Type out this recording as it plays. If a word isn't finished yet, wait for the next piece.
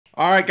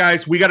All right,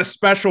 guys, we got a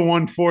special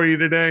one for you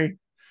today.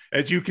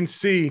 As you can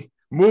see,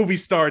 movie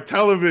star,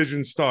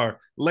 television star,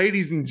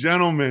 ladies and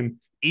gentlemen,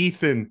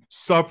 Ethan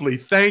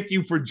Suplee. Thank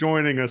you for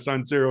joining us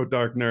on Zero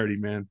Dark Nerdy,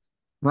 man.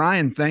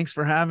 Ryan, thanks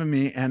for having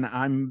me. And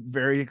I'm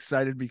very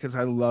excited because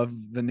I love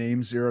the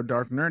name Zero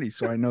Dark Nerdy.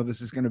 So I know this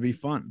is going to be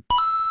fun.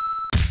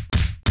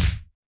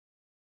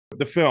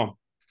 The film,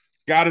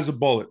 God is a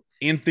Bullet,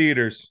 in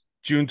theaters,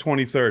 June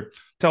 23rd.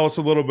 Tell us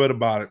a little bit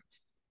about it.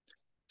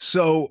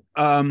 So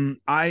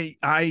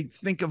I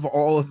think of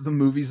all of the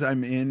movies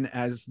I'm in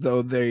as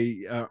though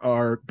they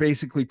are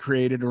basically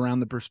created around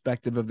the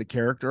perspective of the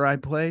character I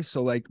play.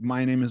 So like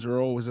My Name is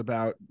Earl was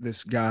about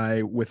this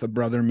guy with a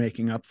brother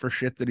making up for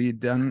shit that he had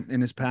done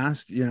in his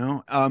past, you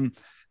know.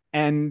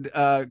 And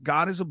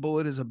God is a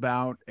Bullet is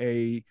about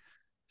a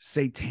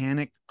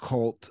satanic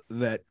cult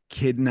that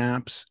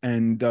kidnaps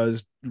and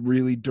does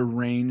really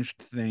deranged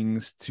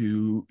things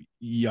to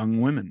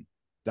young women.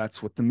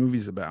 That's what the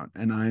movie's about.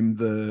 And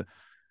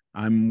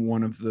I'm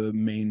one of the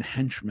main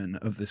henchmen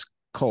of this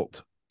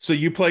cult. So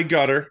you play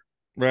Gutter,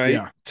 right?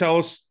 Yeah. Tell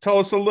us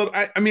a little.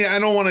 I mean, I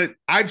don't want to.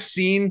 I've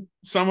seen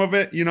some of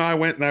it. I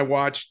went and I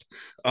watched,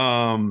 the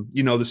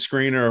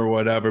screener or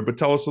whatever. But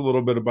tell us a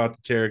little bit about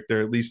the character,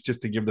 at least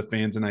just to give the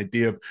fans an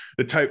idea of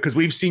the type, because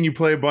we've seen you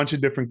play a bunch of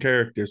different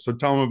characters. So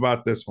tell them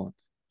about this one.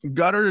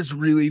 Gutter is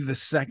really the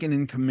second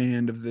in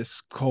command of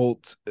this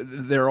cult.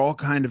 They're all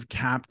kind of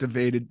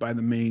captivated by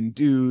the main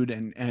dude,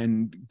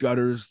 and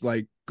Gutter's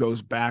like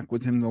goes back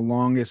with him the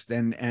longest,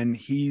 and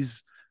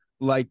he's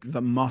like the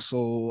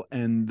muscle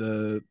and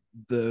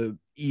the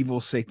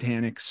evil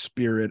satanic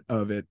spirit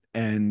of it,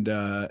 and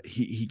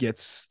he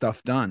gets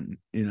stuff done.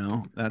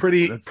 That's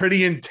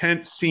Pretty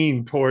intense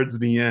scene towards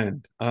the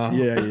end.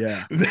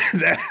 yeah,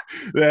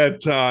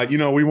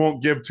 yeah. We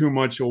won't give too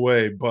much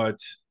away, but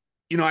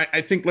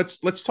I think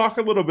let's talk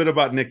a little bit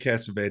about Nick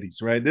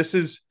Cassavetes, right? This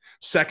is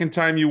second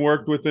time you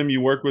worked with him.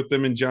 You worked with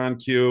him in John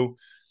Q.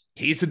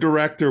 He's a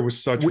director with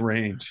such We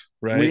range,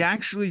 we right?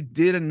 actually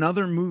did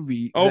another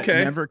movie that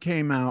Okay, never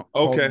came out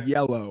called okay,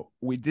 Yellow.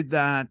 We did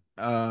that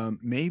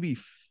maybe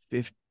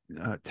 50,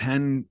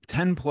 10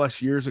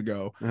 plus years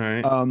ago. all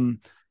right,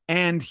 Um,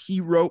 and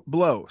he wrote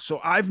Blow. So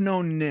I've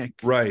known Nick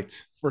right.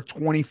 for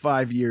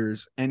 25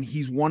 years, and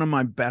he's one of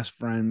my best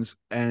friends.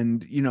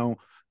 And,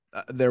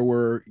 there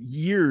were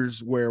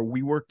years where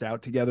we worked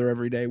out together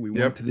every day. We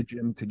went Yep. to the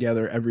gym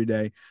together every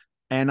day.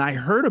 And I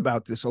heard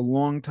about this a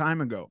long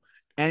time ago.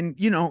 And,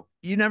 you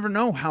never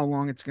know how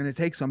long it's going to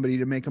take somebody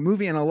to make a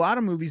movie. And a lot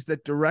of movies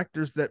that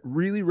directors, that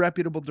really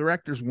reputable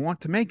directors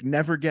want to make,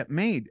 never get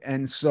made.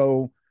 And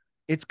so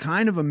it's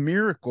kind of a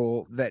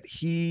miracle that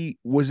he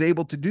was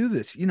able to do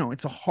this.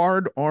 It's a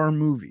hard R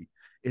movie.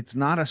 It's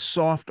not a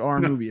soft R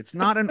No, movie. It's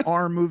not an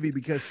R movie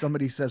because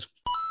somebody says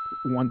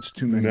once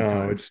too many no,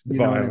 times. it's You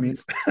know what I mean?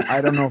 violence. I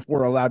don't know if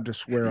we're allowed to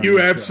swear on You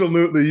this show.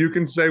 absolutely, you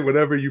can say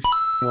whatever you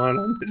want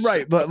on this show.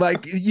 Right, but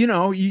like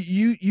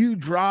you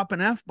drop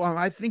an F bomb.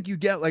 I think you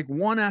get like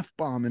one F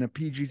bomb in a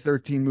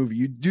PG-13 movie.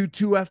 You do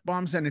two F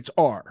bombs and it's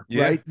R,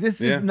 Yeah, right?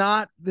 This is yeah,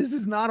 not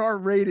R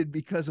rated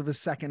because of a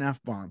second F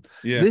bomb.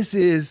 yeah. This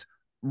is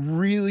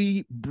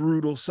really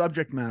brutal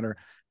subject matter.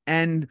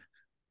 And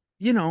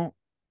you know,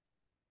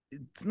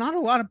 it's not a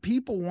lot of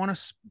people want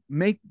to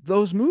make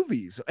those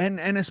movies. And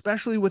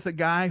especially with a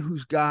guy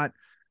who's got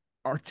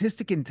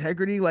artistic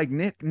integrity like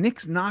Nick.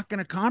 Nick's not going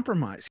to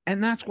compromise,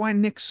 and that's why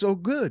Nick's so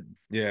good.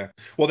 Yeah.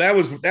 Well, that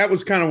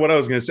was kind of what I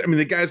was going to say. I mean,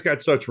 the guy's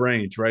got such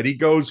range, right? He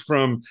goes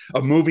from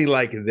a movie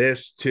like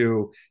this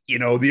to,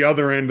 the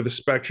other end of the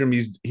spectrum.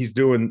 He's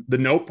doing The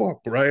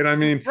Notebook, right? I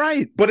mean,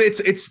 Right. but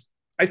it's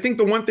I think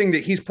the one thing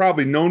that he's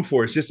probably known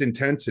for is just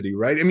intensity,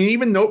 right? I mean,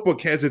 even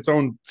Notebook has its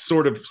own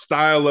sort of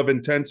style of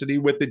intensity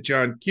with it,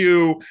 John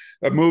Q,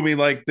 a movie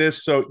like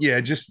this. So, yeah,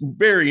 just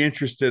very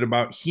interested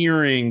about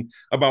hearing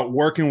about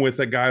working with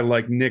a guy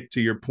like Nick,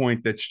 to your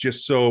point, that's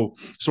just so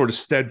sort of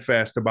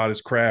steadfast about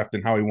his craft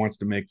and how he wants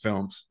to make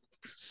films.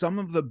 Some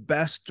of the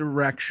best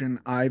direction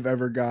I've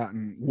ever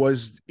gotten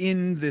was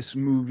in this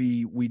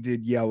movie we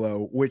did,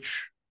 Yellow,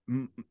 which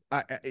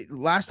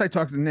last I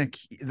talked to Nick,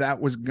 that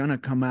was gonna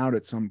come out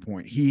at some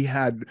point. He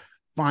had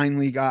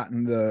finally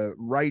gotten the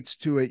rights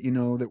to it,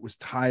 that was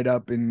tied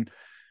up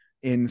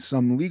in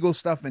some legal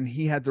stuff, and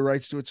he had the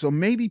rights to it. So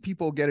maybe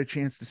people get a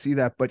chance to see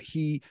that. But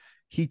he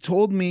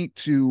told me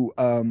to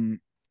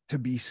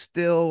be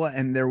still,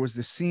 and there was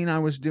the scene I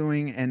was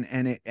doing,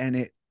 and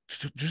it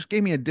just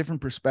gave me a different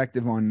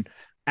perspective on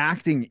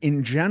acting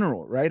in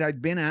general, right? I'd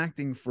been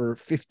acting for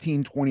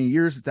 15, 20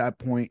 years at that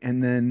point,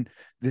 and then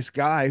this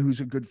guy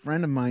who's a good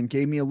friend of mine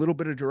gave me a little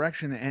bit of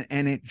direction,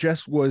 and it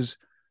just was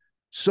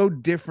so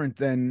different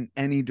than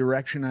any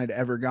direction I'd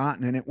ever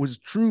gotten. And it was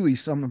truly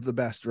some of the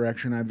best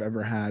direction I've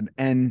ever had.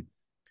 And,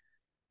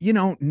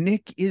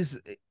 Nick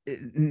is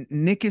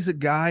a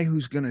guy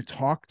who's going to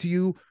talk to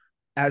you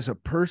as a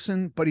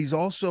person, but he's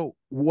also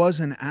was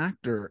an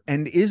actor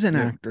and is an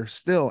Yeah, actor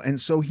still. And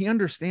so he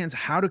understands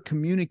how to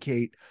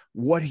communicate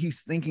what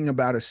he's thinking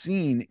about a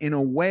scene in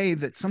a way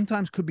that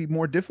sometimes could be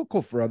more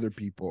difficult for other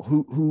people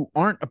who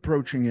aren't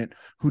approaching it,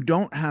 who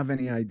don't have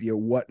any idea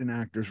what an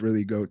actor's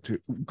really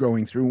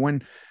going through.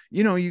 When,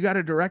 you got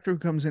a director who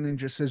comes in and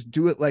just says,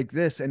 do it like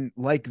this, and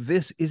like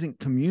this isn't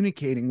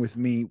communicating with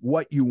me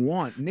what you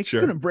want. Nick's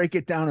going sure. to break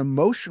it down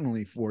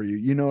emotionally for you.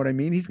 You know what I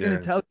mean? He's going to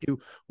Yeah. tell you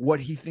what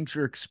he thinks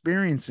you're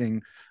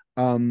experiencing,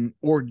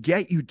 or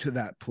get you to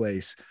that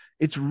place.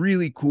 It's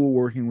really cool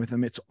working with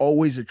him. It's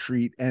always a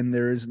treat, and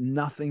there is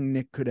nothing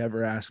Nick could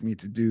ever ask me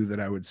to do that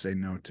I would say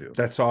no to.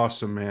 That's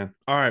awesome, man.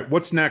 All right,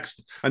 what's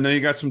next? I know you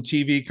got some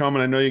TV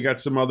coming. I know you got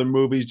some other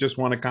movies. Just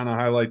want to kind of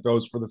highlight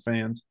those for the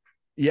fans.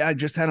 Yeah, I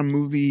just had a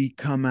movie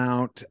come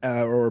out,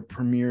 or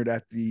premiered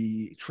at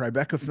the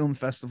Tribeca Film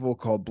Festival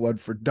called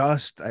Blood for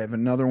Dust. I have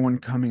another one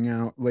coming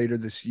out later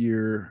this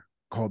year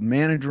called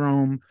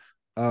Manodrome,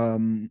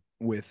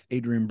 with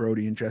Adrian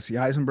Brody and Jesse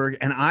Eisenberg.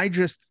 And I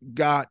just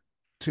got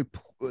to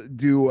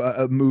do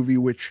a movie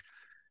which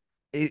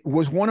it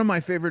was one of my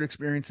favorite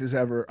experiences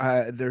ever.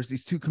 There's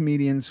these two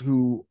comedians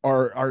who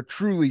are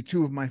truly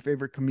two of my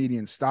favorite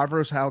comedians,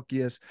 Stavros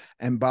Halkias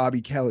and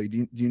Bobby Kelly.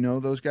 Do you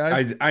know those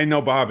guys? I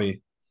know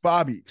Bobby.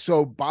 Bobby.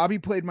 So Bobby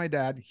played my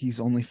dad. He's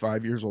only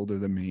 5 years older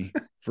than me,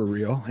 for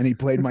real. And he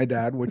played my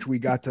dad, which we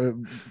got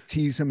to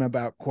tease him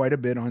about quite a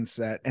bit on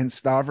set. And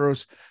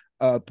Stavros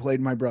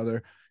played my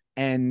brother.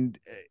 And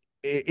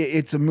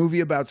it's a movie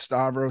about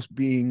Stavros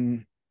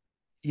being,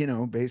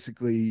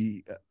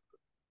 basically,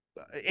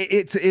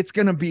 it's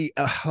going to be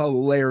a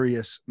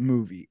hilarious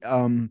movie.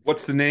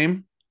 What's the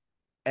name?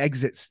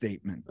 Exit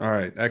Statement. All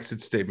right, Exit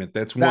Statement.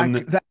 That's one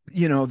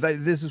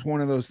This is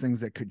one of those things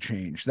that could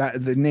change.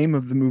 That the name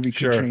of the movie could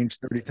sure. change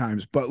 30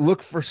 times. But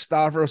look for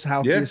Stavros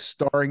Yeah. Halkias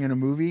starring in a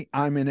movie.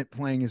 I'm in it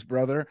playing his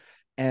brother,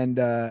 and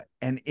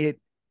it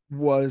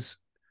was,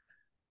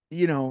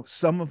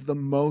 some of the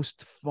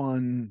most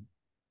fun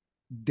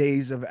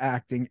days of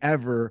acting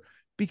ever,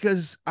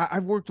 because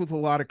I've worked with a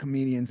lot of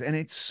comedians, and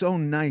it's so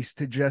nice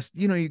to just,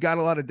 you got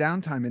a lot of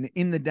downtime, and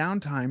in the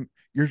downtime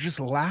you're just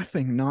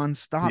laughing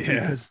nonstop Yeah.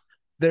 because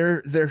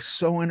they're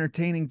so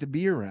entertaining to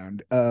be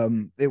around.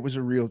 It was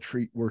a real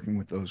treat working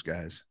with those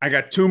guys. I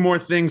got two more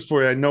things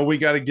for you. I know we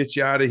got to get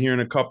you out of here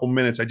in a couple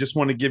minutes. I just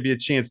want to give you a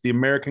chance. The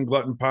American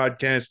Glutton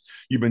podcast,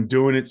 you've been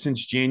doing it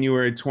since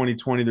January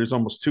 2020. There's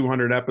almost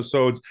 200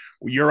 episodes.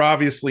 You're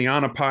obviously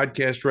on a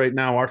podcast right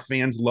now. Our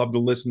fans love to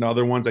listen to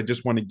other ones. I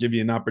just want to give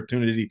you an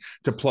opportunity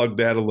to plug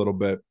that a little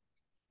bit.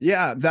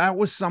 Yeah, that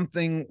was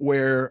something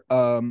where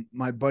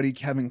my buddy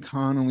Kevin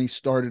Connolly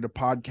started a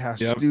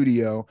podcast Yep.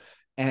 studio,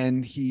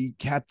 and he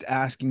kept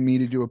asking me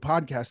to do a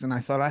podcast. And I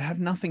thought, I have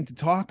nothing to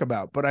talk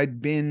about, but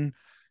I'd been,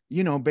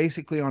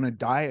 basically on a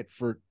diet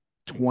for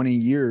 20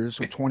 years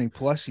or 20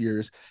 plus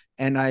years.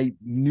 And I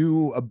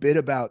knew a bit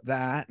about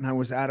that. And I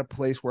was at a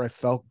place where I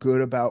felt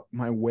good about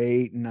my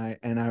weight.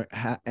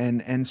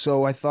 And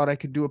so I thought I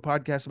could do a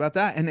podcast about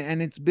that.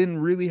 And it's been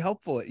really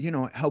helpful. It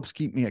helps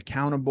keep me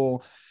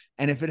accountable.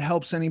 And if it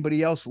helps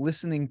anybody else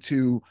listening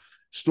to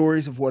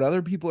stories of what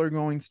other people are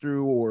going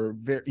through, or,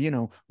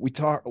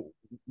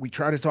 we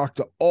try to talk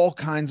to all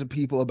kinds of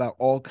people about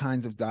all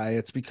kinds of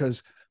diets,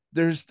 because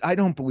I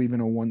don't believe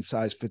in a one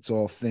size fits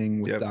all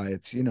thing with Yep.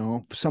 diets.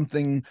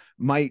 Something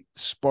might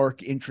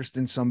spark interest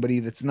in somebody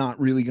that's not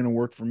really going to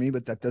work for me,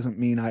 but that doesn't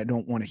mean I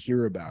don't want to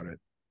hear about it.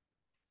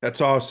 That's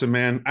awesome,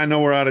 man. I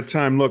know we're out of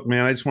time. Look,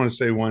 man, I just want to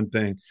say one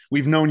thing.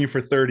 We've known you for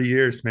 30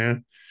 years,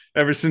 man.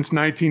 Ever since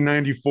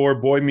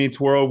 1994, Boy Meets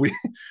World.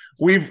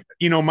 We've,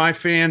 my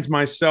fans,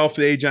 myself,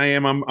 the age I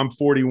am, I'm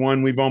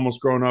 41. We've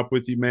almost grown up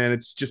with you, man.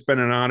 It's just been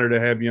an honor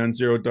to have you on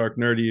Zero Dark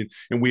Nerdy,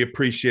 and we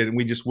appreciate it. And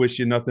we just wish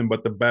you nothing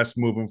but the best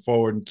moving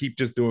forward, and keep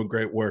just doing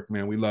great work,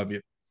 man. We love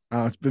you.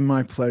 It's been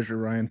my pleasure,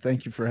 Ryan.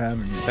 Thank you for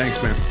having me.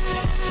 Thanks,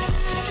 man.